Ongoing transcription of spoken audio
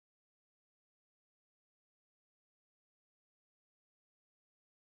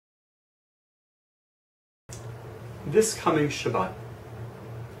This coming Shabbat,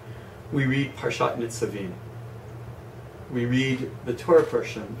 we read Parshat Nitzavim. We read the Torah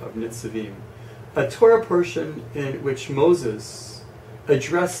portion of Nitzavim, a Torah portion in which Moses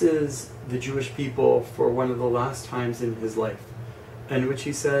addresses the Jewish people for one of the last times in his life, in which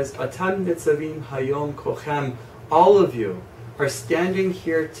he says, Atam Nitzavim Hayom Kochem, all of you are standing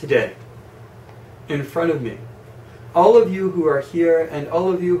here today in front of me. All of you who are here and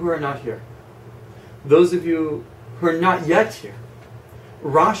all of you who are not here. Those of you who are not yet here.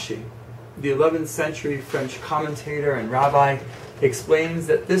 Rashi, the 11th century French commentator and rabbi, explains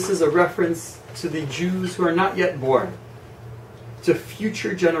that this is a reference to the Jews who are not yet born, to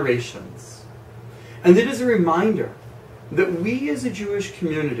future generations. And it is a reminder that we as a Jewish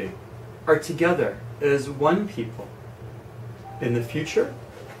community are together as one people in the future,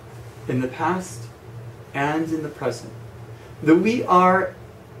 in the past, and in the present. That we are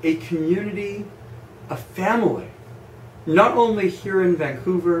a community, a family, not only here in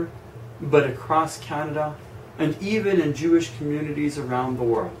Vancouver, but across Canada, and even in Jewish communities around the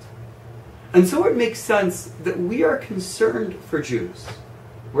world. And so it makes sense that we are concerned for Jews,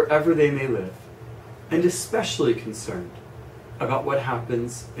 wherever they may live, and especially concerned about what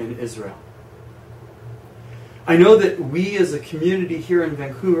happens in Israel. I know that we as a community here in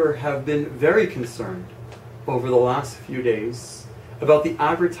Vancouver have been very concerned over the last few days about the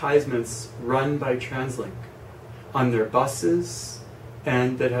advertisements run by Translink on their buses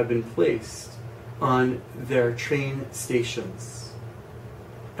and that have been placed on their train stations.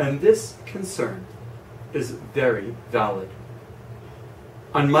 And this concern is very valid.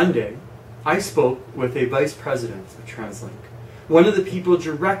 On Monday, I spoke with a vice president of Translink, one of the people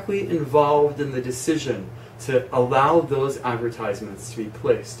directly involved in the decision to allow those advertisements to be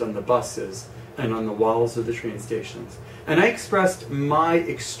placed on the buses and on the walls of the train stations. And I expressed my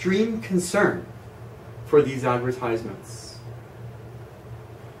extreme concern for these advertisements.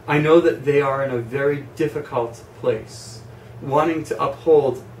 I know that they are in a very difficult place, wanting to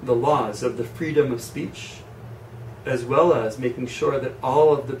uphold the laws of the freedom of speech, as well as making sure that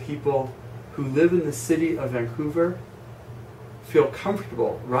all of the people who live in the city of Vancouver feel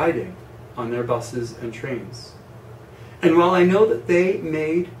comfortable riding on their buses and trains. And while I know that they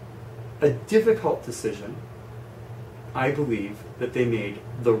made a difficult decision, I believe that they made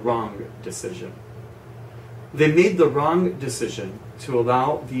the wrong decision. They made the wrong decision to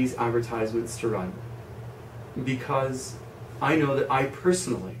allow these advertisements to run because I know that I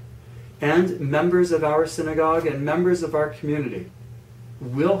personally and members of our synagogue and members of our community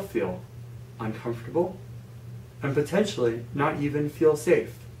will feel uncomfortable and potentially not even feel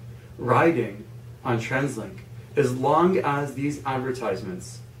safe riding on Translink as long as these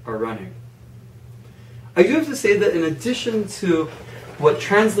advertisements are running. I do have to say that in addition to what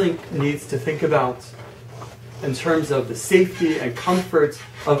Translink needs to think about in terms of the safety and comfort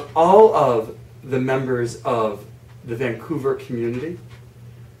of all of the members of the Vancouver community,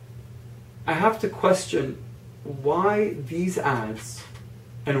 I have to question why these ads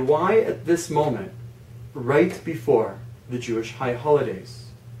and why at this moment, right before the Jewish high holidays.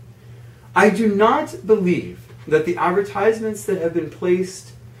 I do not believe that the advertisements that have been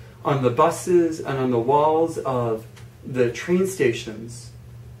placed on the buses and on the walls of the train stations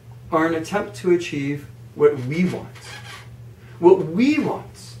are an attempt to achieve what we want. What we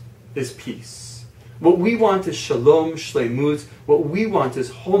want is peace. What we want is shalom, shleimut. What we want is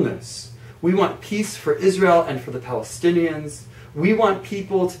wholeness. We want peace for Israel and for the Palestinians. We want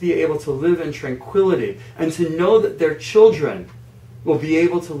people to be able to live in tranquility and to know that their children will be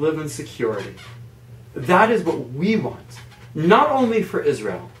able to live in security. That is what we want, not only for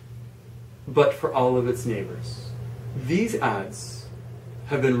Israel, but for all of its neighbors. These ads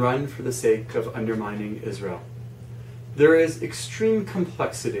have been run for the sake of undermining Israel. There is extreme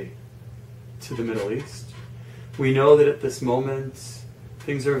complexity to the Middle East. We know that at this moment,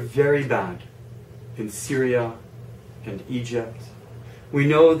 things are very bad in Syria and Egypt. We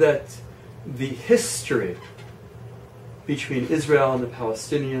know that the history between Israel and the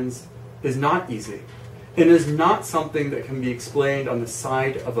Palestinians is not easy. It is not something that can be explained on the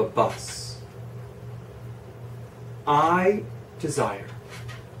side of a bus. I desire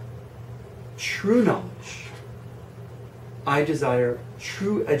true knowledge. I desire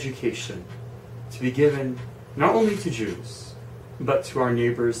true education to be given not only to Jews, but to our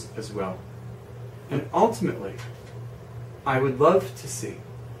neighbors as well. And ultimately, I would love to see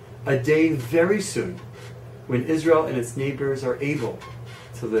a day very soon when Israel and its neighbors are able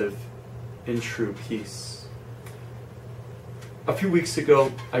to live in true peace. A few weeks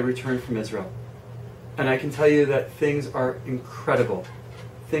ago, I returned from Israel, and I can tell you that things are incredible.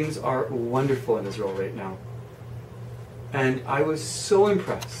 Things are wonderful in Israel right now. And I was so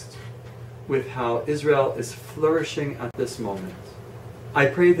impressed with how Israel is flourishing at this moment. I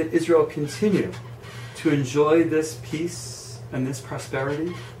pray that Israel continue to enjoy this peace and this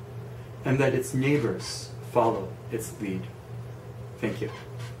prosperity, and that its neighbors follow its lead. Thank you.